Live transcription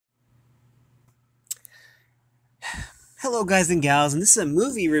Hello, guys and gals, and this is a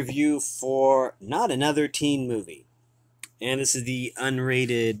movie review for not another teen movie. And this is the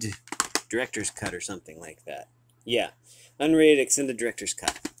unrated director's cut or something like that. Yeah, unrated extended director's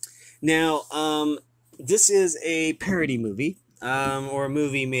cut. Now, this is a parody movie, or a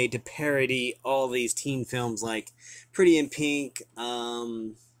movie made to parody all these teen films like Pretty in Pink,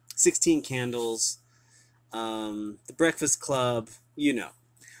 16 Candles, The Breakfast Club,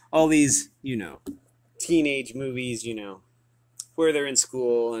 all these, teenage movies, where they're in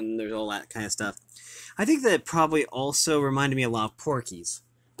school and there's all that kind of stuff. I think that probably also reminded me a lot of Porky's.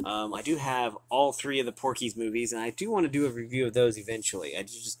 I do have all three of the Porky's movies, and I do want to do a review of those eventually. I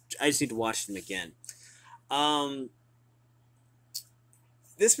just need to watch them again.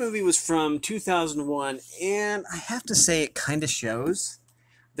 This movie was from 2001, and I have to say it kind of shows.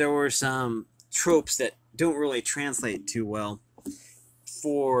 There were some tropes that don't really translate too well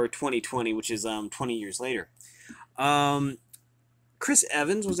for 2020, which is 20 years later. Chris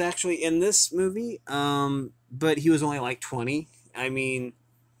Evans was actually in this movie, but he was only like 20. I mean,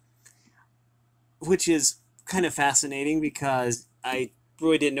 which is kind of fascinating because I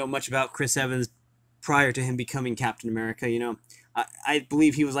really didn't know much about Chris Evans prior to him becoming Captain America. I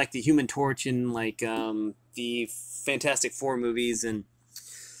believe he was like the Human Torch in like the Fantastic Four movies, and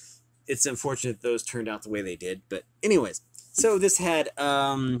it's unfortunate those turned out the way they did. But anyways, so this had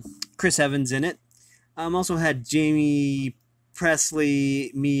Chris Evans in it. Also had Jamie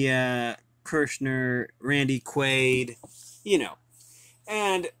Presley, Mia Kirshner, Randy Quaid,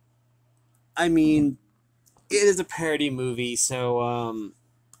 And, I mean, it is a parody movie, so,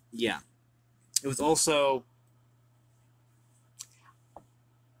 yeah. It was also,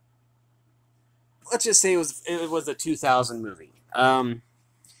 let's just say it was a 2000 movie. And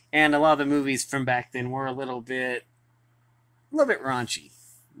a lot of the movies from back then were a little bit raunchy,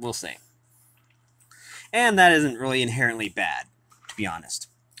 we'll say. And that isn't really inherently bad, to be honest.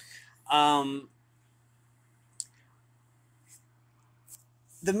 The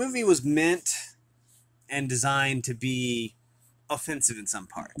movie was meant and designed to be offensive in some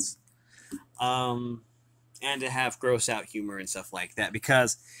parts. And to have gross out humor and stuff like that,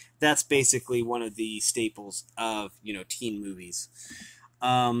 because that's basically one of the staples of, teen movies.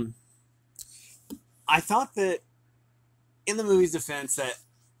 I thought that in the movie's defense that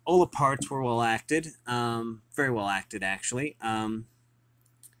all the parts were well acted, very well acted actually.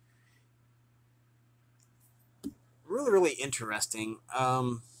 Really, really interesting.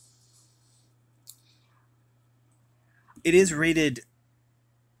 It is rated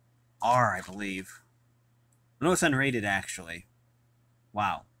R, I believe. No, it's unrated actually.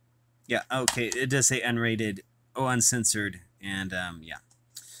 Wow. Yeah, okay, it does say unrated, uncensored, and yeah.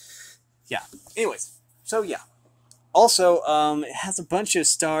 Yeah. Anyways, so yeah. Also, it has a bunch of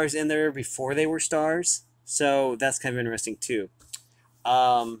stars in there before they were stars, so that's kind of interesting too.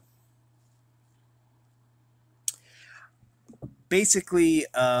 Basically,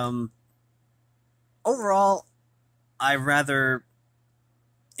 overall, I rather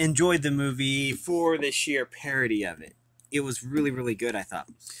enjoyed the movie for the sheer parody of it. It was really, really good, I thought.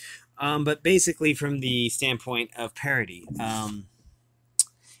 But basically, from the standpoint of parody,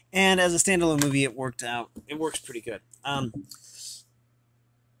 and as a standalone movie, it worked out. It works pretty good.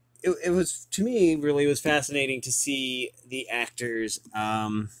 It was, to me, really was fascinating to see the actors.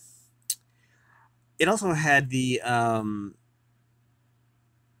 It also had the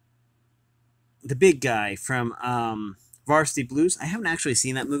big guy from Varsity Blues. I haven't actually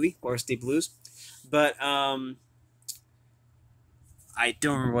seen that movie, Varsity Blues, but I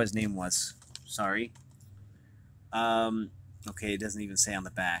don't remember what his name was. Sorry. Okay, it doesn't even say on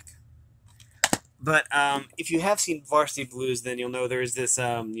the back. But if you have seen Varsity Blues, then you'll know there's this,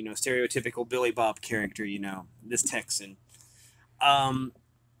 stereotypical Billy Bob character, this Texan,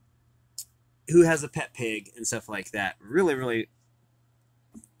 who has a pet pig and stuff like that. Really, really,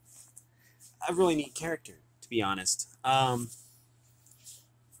 a really neat character, to be honest. But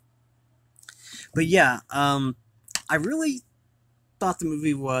yeah, I really thought the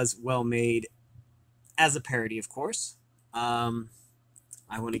movie was well made, as a parody, of course.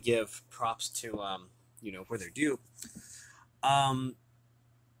 I want to give props to, where they're due. Really,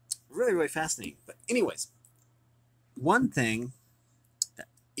 really fascinating. But anyways, one thing that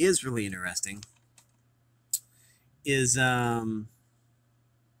is really interesting is, good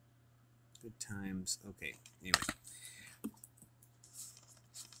times. Okay, anyways.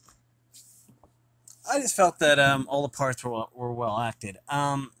 I just felt that all the parts were well acted.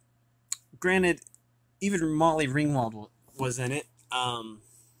 Granted, even Molly Ringwald was in it,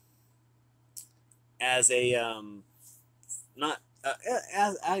 as a not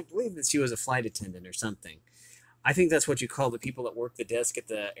as I believe that she was a flight attendant or something. I think that's what you call the people that work the desk at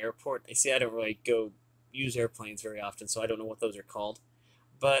the airport. I see. I don't really go use airplanes very often, so I don't know what those are called.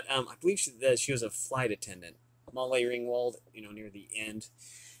 But I believe that she was a flight attendant, Molly Ringwald, near the end.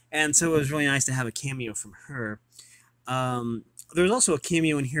 And so it was really nice to have a cameo from her. There was also a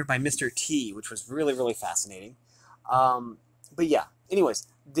cameo in here by Mr. T, which was really, really fascinating. But yeah, anyways,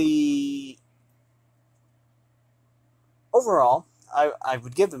 the overall, I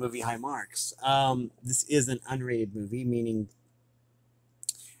would give the movie high marks. This is an unrated movie, meaning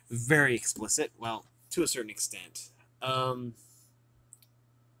very explicit, well, to a certain extent.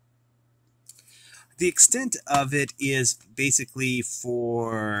 The extent of it is basically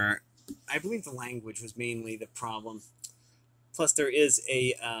for, I believe the language was mainly the problem. Plus, there is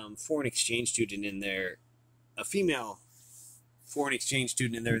a foreign exchange student in there, a female foreign exchange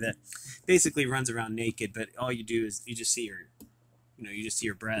student in there that basically runs around naked, but all you do is you just see her, you just see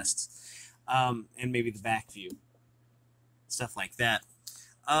her breasts, and maybe the back view, stuff like that.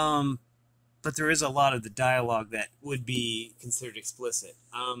 But there is a lot of the dialogue that would be considered explicit.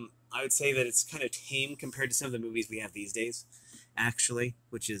 I would say that it's kind of tame compared to some of the movies we have these days, actually,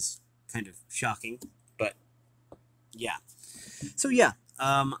 which is kind of shocking, but yeah. So yeah,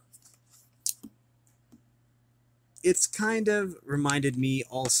 it's kind of reminded me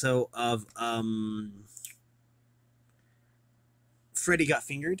also of Freddy Got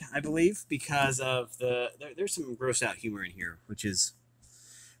Fingered, I believe, because of there's some gross out humor in here, but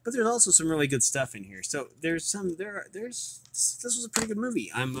there's also some really good stuff in here. So this was a pretty good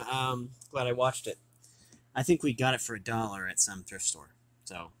movie. I'm glad I watched it. I think we got it for $1 at some thrift store,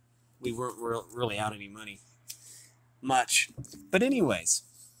 so we weren't really out any money much. But anyways,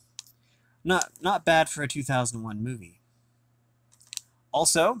 not bad for a 2001 movie.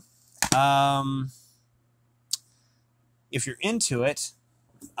 Also, if you're into it,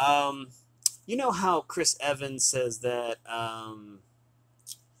 you know how Chris Evans says that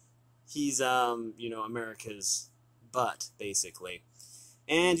he's America's butt, basically,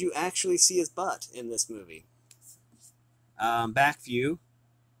 and you actually see his butt in this movie, back view,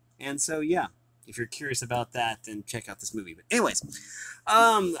 and so yeah. If you're curious about that, then check out this movie. But anyways,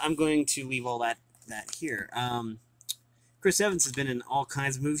 I'm going to leave all that here. Chris Evans has been in all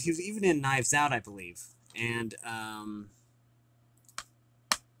kinds of movies. He was even in Knives Out, I believe. And I'm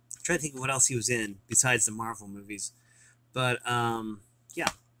trying to think of what else he was in besides the Marvel movies. But yeah.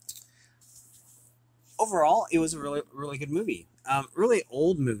 Overall, it was a really, really good movie. Really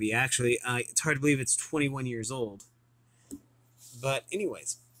old movie, actually. It's hard to believe it's 21 years old. But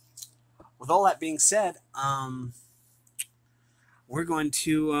anyways, with all that being said, we're going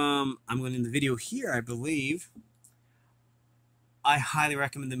to, I'm going to end the video here, I believe. I highly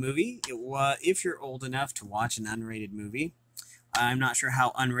recommend the movie. If you're old enough to watch an unrated movie. I'm not sure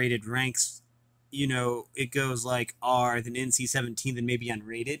how unrated ranks. It goes like R, then NC-17, then maybe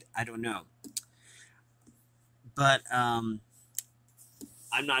unrated. I don't know. But I'm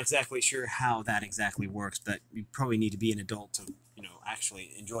not exactly sure how that exactly works, but you probably need to be an adult to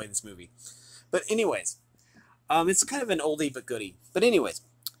actually enjoy this movie. But anyways, it's kind of an oldie but goodie. But anyways,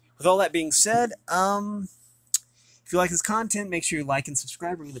 with all that being said, if you like this content, make sure you like and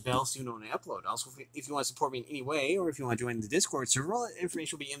subscribe, ring the bell so you know when I upload. Also, if you want to support me in any way, or if you want to join the Discord server, all that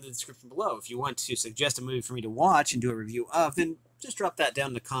information will be in the description below. If you want to suggest a movie for me to watch and do a review of, then just drop that down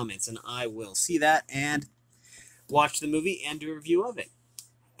in the comments, and I will see that and watch the movie and do a review of it.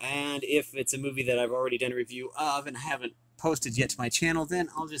 And if it's a movie that I've already done a review of and haven't posted yet to my channel, then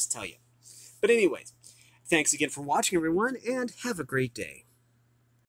I'll just tell you. But anyways, thanks again for watching, everyone, and have a great day.